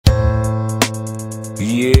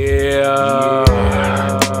Yeah.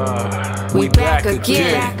 We back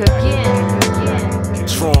again.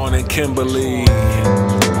 Tron and Kimberly.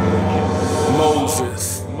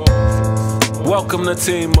 Moses. Welcome to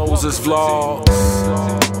Team Moses Vlogs,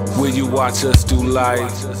 where you watch us do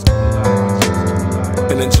life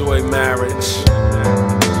and enjoy marriage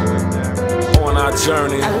on our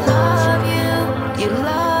journey. I love you, you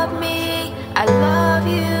love me. I love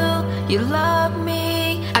you, you love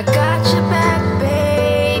me. I got your back,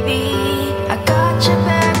 baby. I got your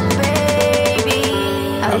back, baby.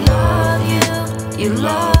 I love you, you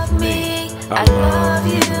love me. I love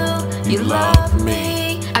you, you love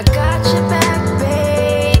me. I got your back,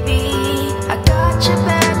 baby. I got your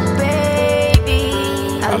back,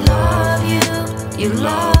 baby. I love you, you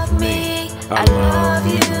love me. I love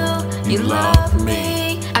you, you love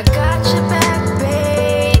me. I got your back,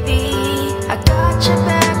 baby. I got your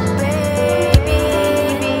back, baby.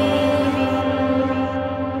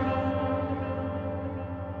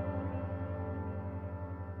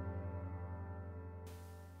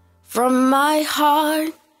 From my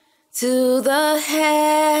heart to the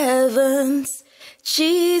heavens,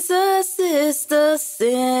 Jesus is the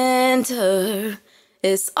center.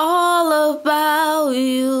 It's all about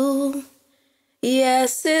you.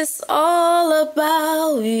 Yes, it's all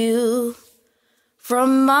about you.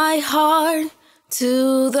 From my heart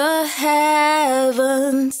to the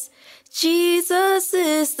heavens, Jesus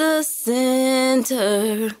is the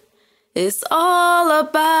center. It's all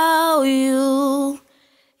about you.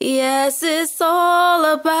 Yes, it's all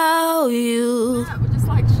about you. Yeah, we're just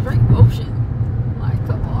like straight ocean. Like,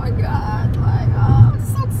 come on, God. Like, oh, I'm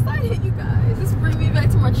so excited, you guys. This brings me back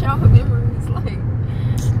to my childhood memories. Like,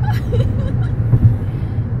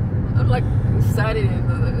 I'm like excited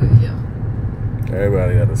and yeah.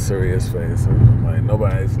 Everybody got a serious face. I'm like,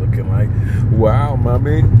 nobody's looking like, wow,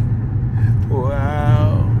 mommy.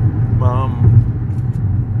 Wow, mom.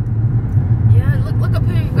 Yeah, look up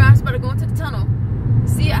here, you guys. Better go into the tunnel.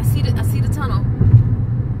 See, I see the tunnel.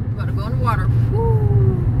 About to go in the water.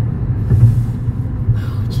 Woo.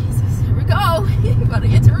 Oh Jesus, here we go. We're about to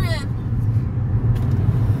enter in.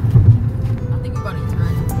 I think we're about to enter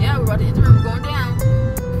in. Yeah, we're about to enter in. We're going down.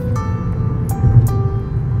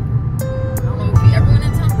 I don't know if we ever went in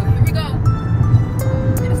the tunnel, but here we go.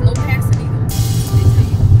 And there's no passing either. They tell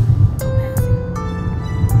you, no passing.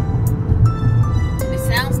 And it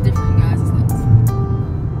sounds different, you guys. It's like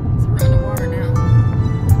we're underwater now.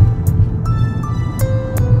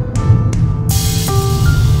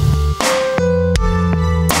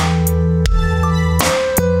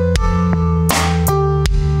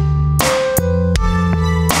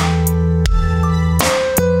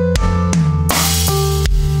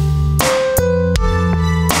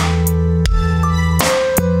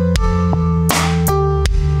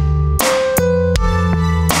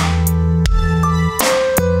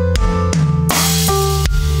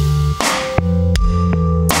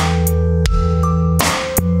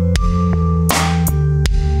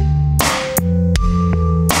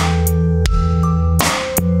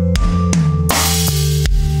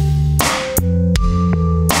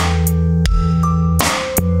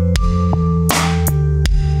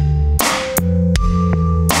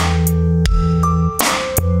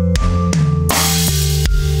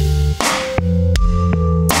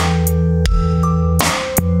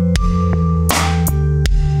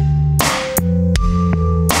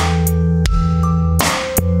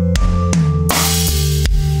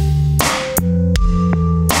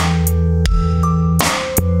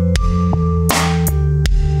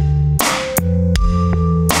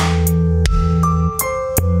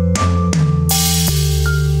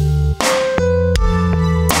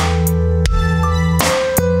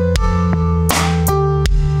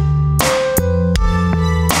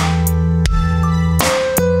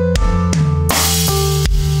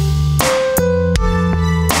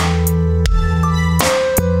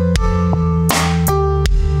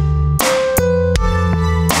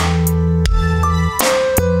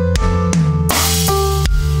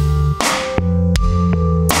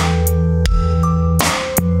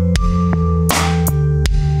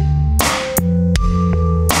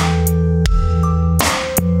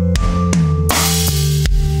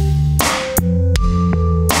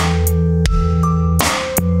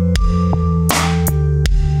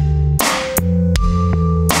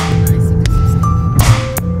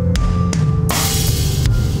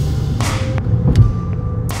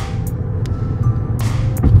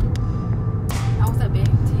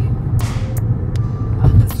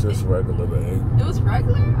 Regular bag. It was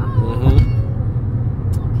regular? Oh. Okay.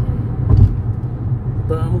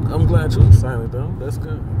 But I'm glad you excited though. That's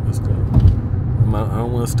good. That's good. I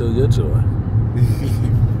don't want to steal your joy. We're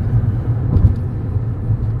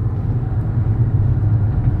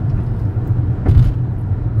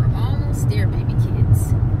almost there, baby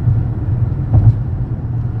kids.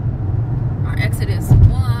 Our exit is 1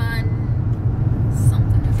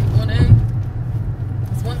 something. Is it 1A?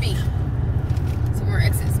 It's 1B. So we're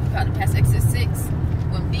about to pass exit 6.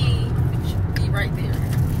 1B should be right there.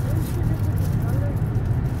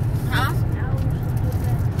 Huh?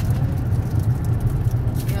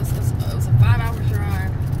 Yeah, it was a 5-hour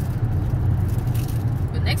drive.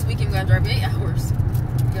 But next weekend we gotta drive 8 hours.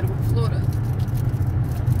 We gotta go to Florida.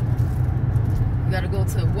 We gotta go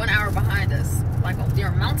to 1 hour behind us. Like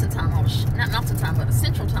during mountain time, not mountain time, but a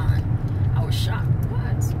central time. I was shocked.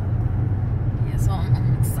 What? Yeah, so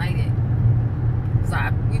I'm excited. So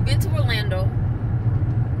we've been to Orlando,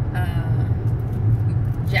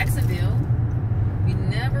 Jacksonville. We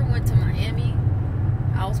never went to Miami.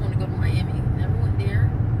 I always want to go to Miami. Never went there.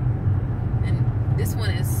 And this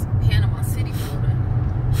one is Panama City, Florida.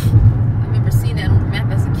 I remember seeing that on the map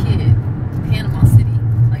as a kid. Panama City,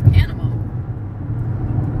 like Panama.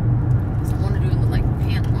 So I wanted to do it look like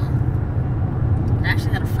Panama. And I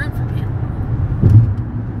actually had a friend from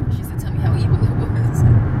Panama. She used to tell me how evil it was.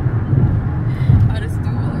 I just do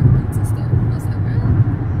like roots and stuff. I was like,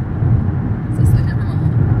 man. So it's like, never mind.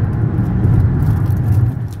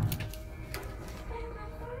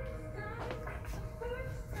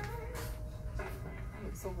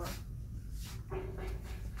 So rough.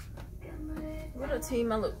 What a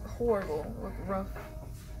team! I look horrible. I look rough.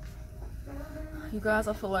 You guys,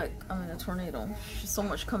 I feel like I'm in a tornado. There's so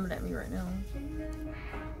much coming at me right now.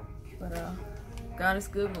 But God is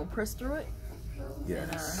good. We're gonna press through it.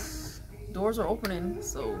 Yes. And doors are opening,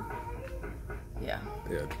 so yeah.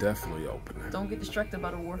 They're definitely opening. Don't get distracted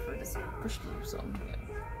by the warfare. Just push through. So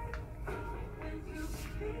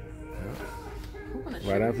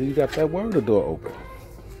yeah. Right after you got that word, the door open.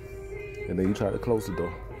 And then you try to close the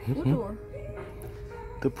door. What door?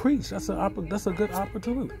 To preach. That's a good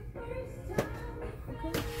opportunity.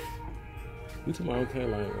 Okay. You tell me, okay,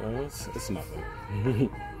 like, it's nothing.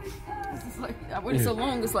 It's like, I waited so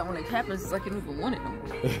long, it's like when it happens, it's like you don't even want it no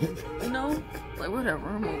more. You know? Like, whatever,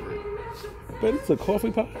 I'm over it. But it's a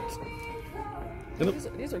coffee pot.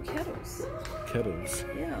 These are kettles. Kettles.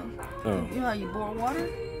 Yeah. Oh. You know how you boil water?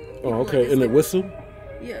 Oh, okay. And the whistle?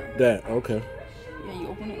 Yeah. That, okay. Yeah, you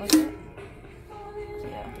open it like that?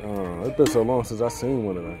 Yeah. Oh, it's been so long since I seen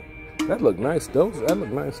one of them. That look nice, though. That look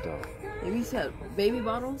nice, though. They used to have baby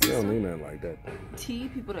bottles. You don't need nothing like that, though. Tea,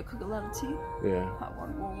 people that cook a lot of tea. Yeah. Hot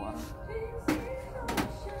water, boiled water.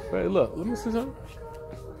 Hey, look, let me see something.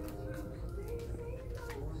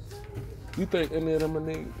 You think any of them would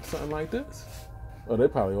need something like this? Oh, they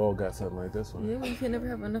probably all got something like this one. Yeah, well, you can never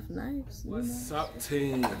have enough knives. What's up,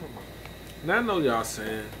 team? Now I know y'all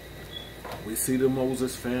saying we see the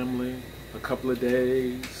Moses family a couple of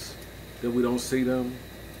days, then we don't see them.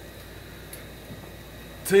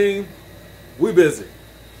 Team, we busy.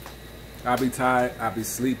 I be tired, I be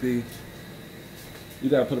sleepy. You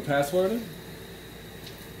gotta put a password in?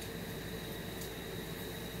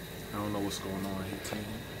 I don't know what's going on here, team.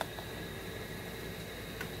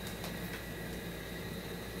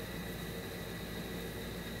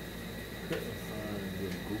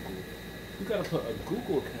 Google. You gotta put a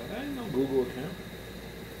Google account. That ain't no Google account.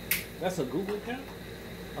 That's a Google account?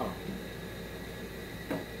 Oh.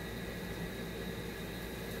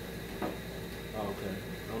 Oh, okay.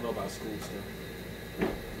 I don't know about school stuff.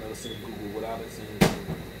 Never seen Google without it saying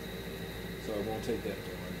Google. So it won't take that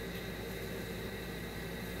though, right?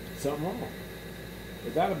 Something wrong.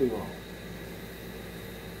 It gotta be wrong.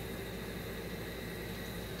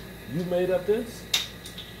 You made up this?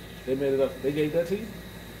 They made it up. They gave that to you?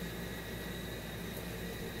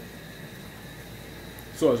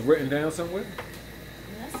 So it's written down somewhere?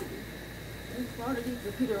 Yes. In Florida,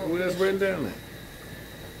 the computer. Where's written down there?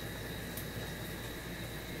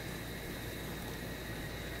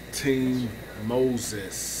 Team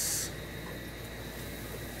Moses.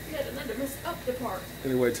 You had another mess up the part.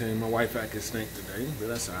 Anyway, team, my wife acting stink today, but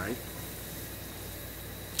that's alright.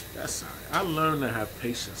 That's alright. I learned to have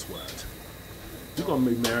patience with it. If you're gonna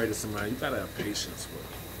be married to somebody, you gotta have patience with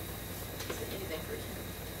it.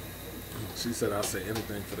 She said I'll say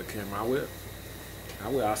anything for the camera. I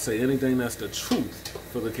will. I'll say anything that's the truth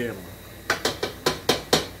for the camera.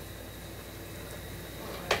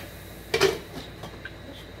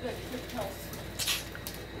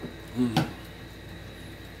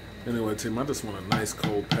 Anyway, team, I just want a nice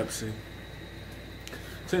cold Pepsi.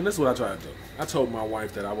 Team, this is what I try to do. I told my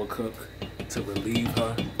wife that I would cook to relieve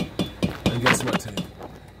her. And guess what, team?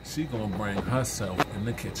 She gonna bring herself in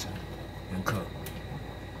the kitchen and cook.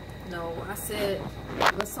 No, I said,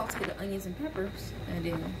 let's saute the onions and peppers. And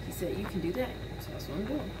then he said, you can do that. So that's what I'm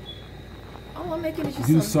doing. All I'm making is just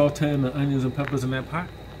You sauteing the onions and peppers in that pot?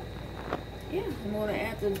 Yeah, I'm going to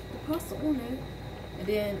add the pasta on it. And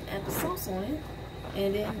then add the sauce on it.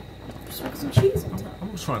 And then sprinkle some cheese on top.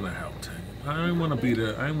 I'm just trying to help, Tim. I ain't want to be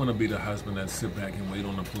the husband that sit back and wait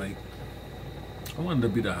on the plate. I wanted to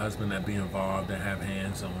be the husband that be involved, that have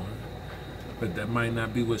hands on. But that might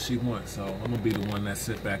not be what she wants, so I'm gonna be the one that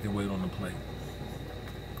sit back and wait on the plate.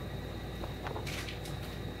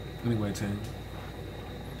 Anyway, Tim.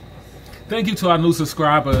 Thank you to our new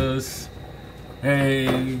subscribers.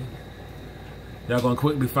 Hey, y'all gonna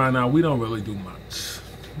quickly find out we don't really do much.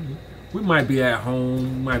 We might be at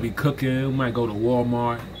home, we might be cooking, we might go to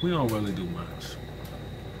Walmart. We don't really do much.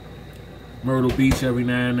 Myrtle Beach every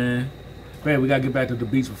now and then. Man, we gotta get back to the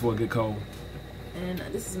beach before it get cold. And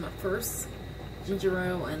this is my first ginger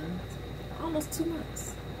ale in almost 2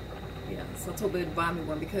 months. Yeah, so I told Baby to buy me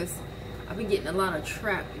one because I've been getting a lot of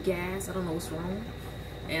trapped gas. I don't know what's wrong.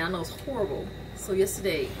 And I know it's horrible. So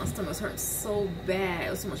yesterday, my stomach was hurting so bad. It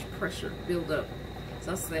was so much pressure build up.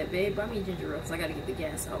 So I said, babe, buy me ginger ale because I got to get the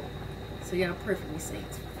gas out. So you got to pray for me,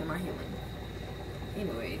 saints, for my healing.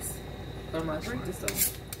 Anyways, but I'm going to drink this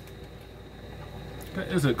though.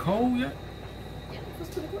 Is it cold yet? Yeah, it's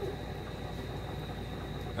pretty cold.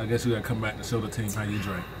 I guess you gotta come back to show the team how you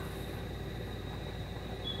drink.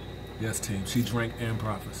 Yes, team. She drank and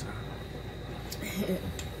prophesied.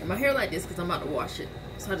 And my hair like this because I'm about to wash it.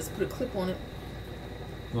 So I just put a clip on it.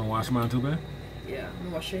 You gonna wash mine too, babe? Yeah, I'm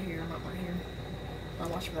gonna wash your hair, not my hair. I'll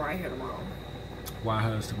wash my right hair tomorrow. Why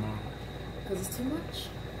hers tomorrow? Because it's too much.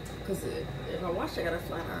 Because if I wash it, I gotta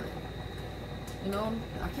flat iron it. You know,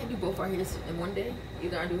 I can't do both our hairs in one day.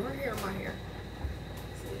 Either I do her hair or my hair.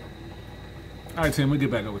 So, yeah. All right, Tim, we get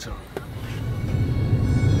back up with y'all.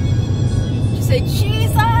 You say,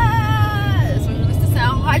 Jesus! When you release the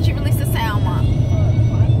sound, how'd you release the sound, Mom?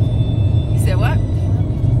 You said what?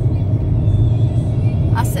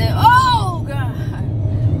 I said, oh, God.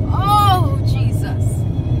 Oh, Jesus.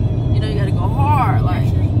 You know, you gotta go hard, like.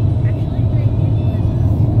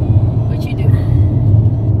 What you do?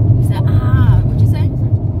 You said, what'd you say?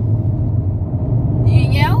 You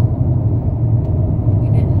didn't yell? You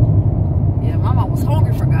didn't? Yeah, my mom was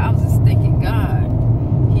hungry for God. I was just thinking, God.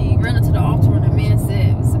 He ran up to the altar and the man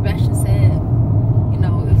said, Sebastian said, you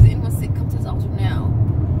know, if anyone sick, come to this altar now.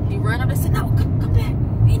 He ran up and said, no, come back.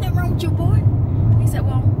 Ain't nothing wrong with you, boy. He said,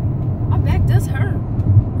 well, my back does hurt.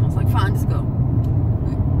 I was like, fine, just go.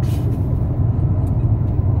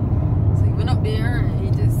 So he went up there and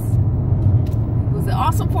he just, was it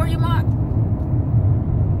awesome for you, Mark?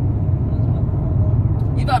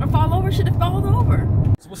 You about to fall over? Should have fallen over.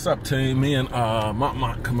 So what's up, team? Me and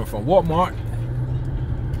Mont coming from Walmart.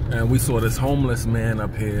 And we saw this homeless man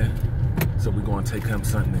up here. So we're going to take him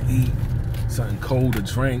something to eat, something cold to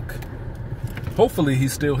drink. Hopefully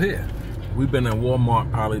he's still here. We've been in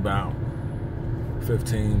Walmart probably about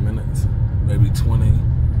 15 minutes, maybe 20.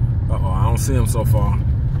 Uh-oh, I don't see him so far.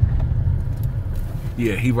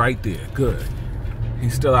 Yeah, he right there. Good.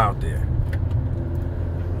 He's still out there.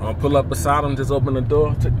 I'll pull up beside him, just open the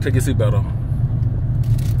door. Take your seatbelt off.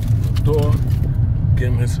 Door.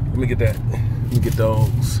 Give him his, let me get that. Let me get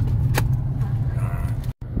those. Alright.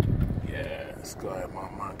 Yes, go ahead,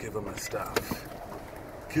 Mama. Give him his stuff.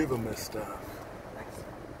 Give him his stuff.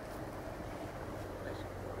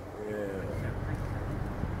 Yeah.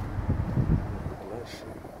 Bless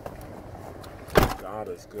you. God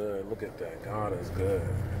is good. Look at that. God is good.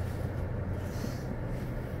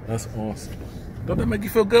 That's awesome. Don't that make you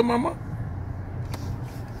feel good, Mama?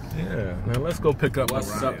 Yeah. Now let's go pick up.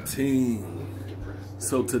 What's up, team?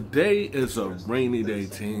 So today is a rainy day,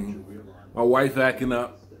 team. My wife acting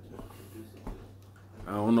up.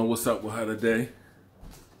 I don't know what's up with her today.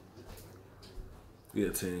 Yeah,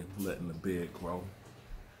 team. Letting the beard grow.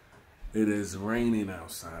 It is raining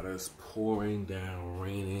outside. It's pouring down,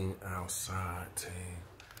 raining outside, team.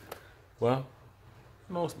 Well,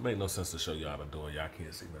 no, it made no sense to show y'all the door. Y'all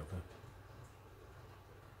can't see nothing.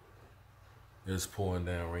 It's pouring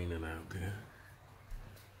down, raining out there.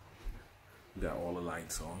 We got all the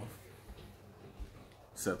lights off.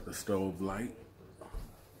 Except the stove light.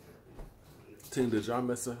 Team, did y'all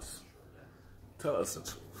miss us? Tell us the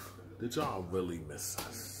truth. Did y'all really miss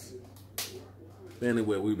us?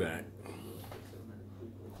 Anyway, we back.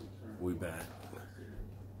 We back.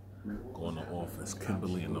 Going to office.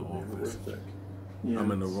 Kimberly in the office.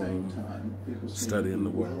 I'm in the room studying the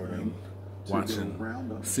word and watching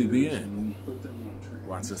CBN.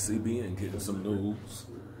 Watching CBN, getting some news.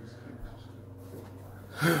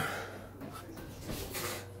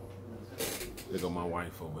 There go my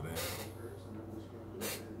wife over there.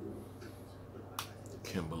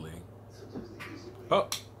 Kimberly. Oh,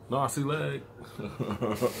 no, I see leg.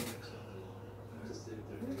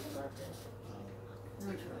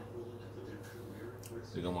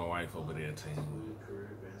 There go my wife over there, team.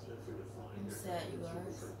 I'm sad, you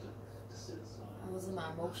guys. I was in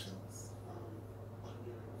my emotions.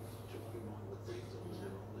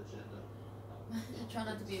 I try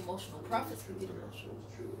not to be emotional. Prophets can get emotional.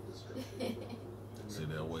 See,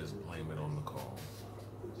 they always blame it on the call.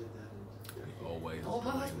 They always Oh,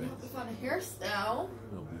 my blame husband it. helped me find a hairstyle.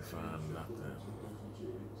 He'll be fine, nothing.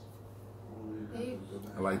 Hey,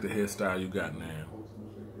 I like the hairstyle you got now.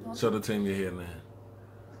 Show the team your hair now.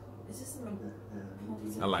 is this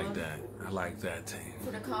in I like that. I like that team.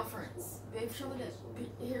 For the conference. Babe, show me that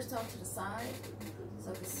hairstyle to the side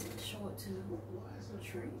so I can show it to the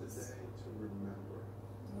trees.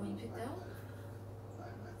 The one you picked out?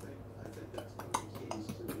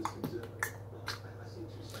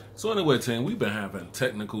 So anyway, team, we've been having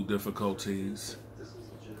technical difficulties.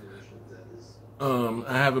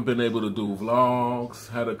 I haven't been able to do vlogs.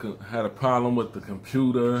 Had a problem with the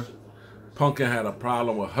computer. Pumpkin had a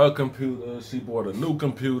problem with her computer. She bought a new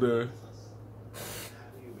computer.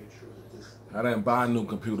 I didn't buy a new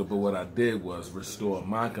computer, but what I did was restore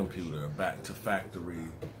my computer back to factory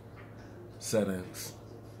settings.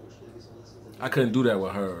 I couldn't do that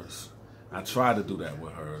with hers. I tried to do that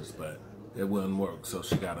with hers, but it wouldn't work, so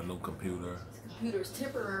she got a new computer. The computer is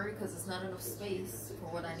temporary because it's not enough space for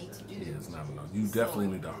what I need to do. Yeah, it's not enough. You definitely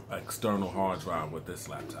need an external hard drive with this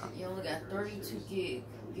laptop. You only got 32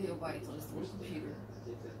 gigabytes on this little computer.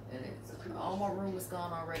 And all my room is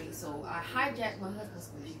gone already, so I hijacked my husband's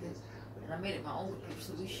computer and I made it my own computer,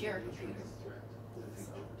 so we share a computer.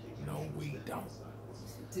 No, we don't.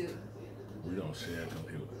 Dude. We don't share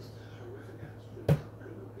computers.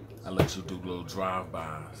 I let you do little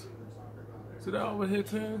drive-bys. See that over here,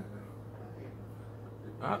 Tim?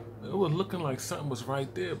 It was looking like something was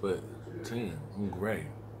right there, but Tim, I'm gray.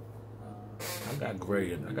 I got gray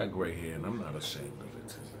hair, and I'm not ashamed of it,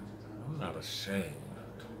 Tim. I'm not ashamed.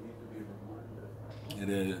 It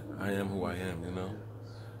is. I am who I am, you know.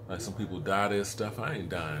 Like some people dye their stuff. I ain't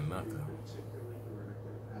dyeing nothing.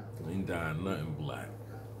 I ain't dyeing nothing black.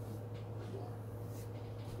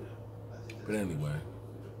 But anyway,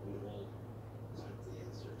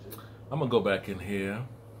 I'm gonna go back in here,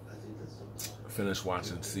 finish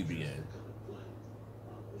watching CBN.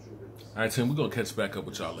 All right, Tim, we're gonna catch back up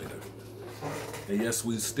with y'all later. And yes,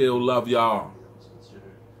 we still love y'all,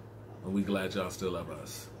 and we glad y'all still love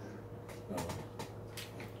us. I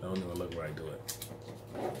don't even look right to it.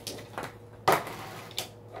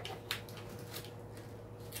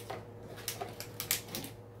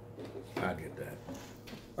 I get that.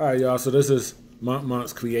 All right, y'all. So this is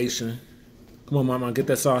Mont's creation. Come on, Mont, get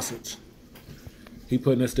that sausage. He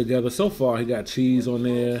putting this together. So far, he got cheese on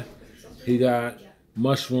there. He got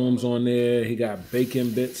mushrooms on there. He got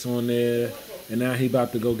bacon bits on there. And now he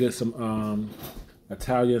about to go get some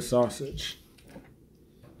Italian sausage.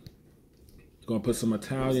 He's gonna put some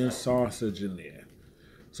Italian sausage in there.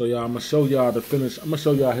 So y'all, I'm gonna show y'all the finish. I'm gonna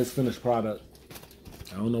show y'all his finished product.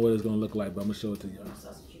 I don't know what it's gonna look like, but I'm gonna show it to y'all.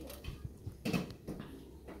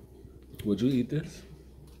 Would you eat this?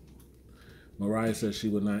 Mariah says she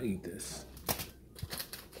would not eat this.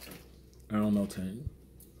 I don't know, Tang.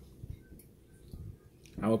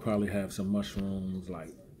 I would probably have some mushrooms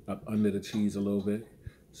like up under the cheese a little bit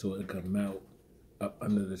so it could melt up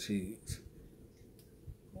under the cheese.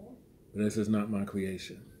 But this is not my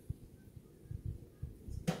creation.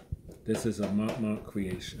 This is a Mont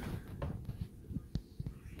creation.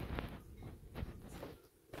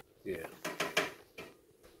 Yeah.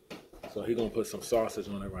 So he's gonna put some sausage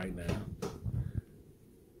on it right now.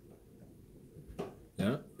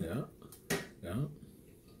 Yeah.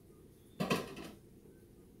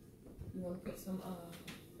 You want to put some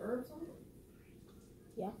herbs on it?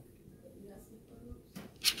 Yeah. You got some herbs?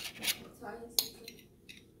 Italian seasoning?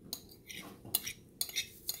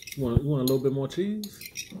 You want a little bit more cheese?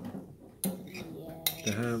 Yes.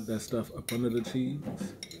 To have that stuff up under the cheese?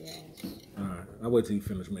 Yes. All right, I'll wait till you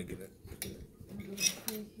finish making it.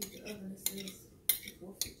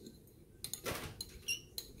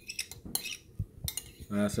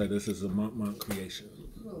 Like I said, this is a Mont creation.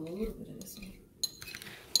 A little bit of this one.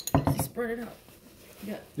 Just spread it out.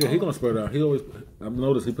 Yeah, he's gonna spread it out. He always, I've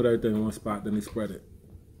noticed he put everything in one spot, then he spread it.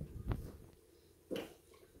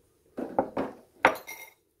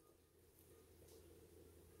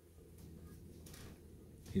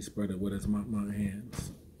 He spread it with his Mont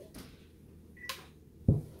hands.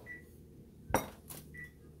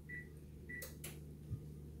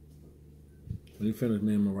 he finished.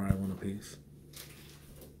 Me and Mariah want a piece.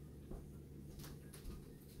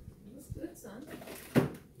 Looks good, son.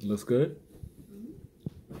 Looks good?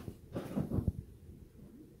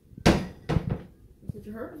 Put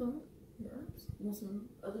your herbs on it. Your herbs. You want some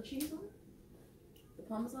other cheese on it? The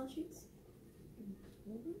Parmesan cheese?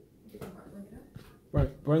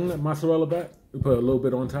 Right, bring that mozzarella back. We put a little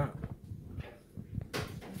bit on top.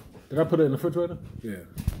 Did I put it in the refrigerator? Yeah. There's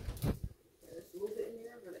a little bit in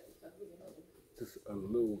there, but Just a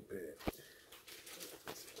little bit.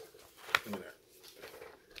 Look at that.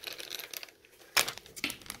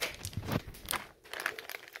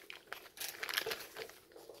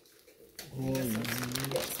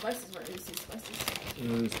 yeah, spices right there. You see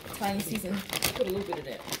spices? Tiny season. Put a little bit of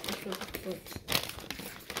that.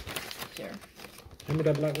 Sure. Hand me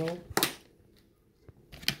that black roll.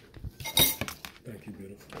 Thank you,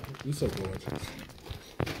 beautiful. You're so gorgeous.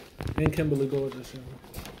 Ain't Kimberly gorgeous, y'all?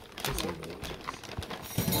 You're so gorgeous.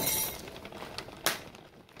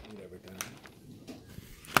 Eat everything.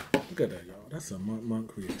 Look at that, y'all. That's a monk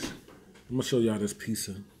creation. I'm gonna show y'all this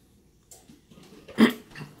pizza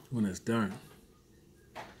when it's done.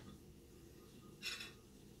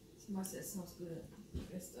 Somebody said it sounds good.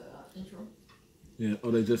 It's the intro. Yeah.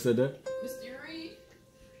 Oh, they just said that. Mr. Reed.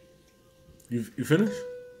 You finished?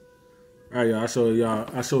 All right, y'all.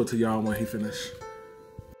 I show it to y'all when he finished.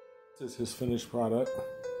 This is his finished product.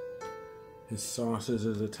 His sausage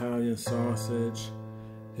is Italian sausage.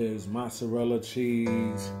 His mozzarella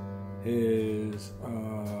cheese. His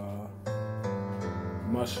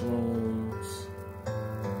mushrooms.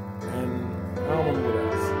 And I don't remember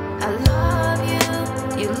what else. I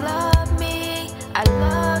love you, you love me. I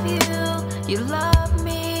love you, you love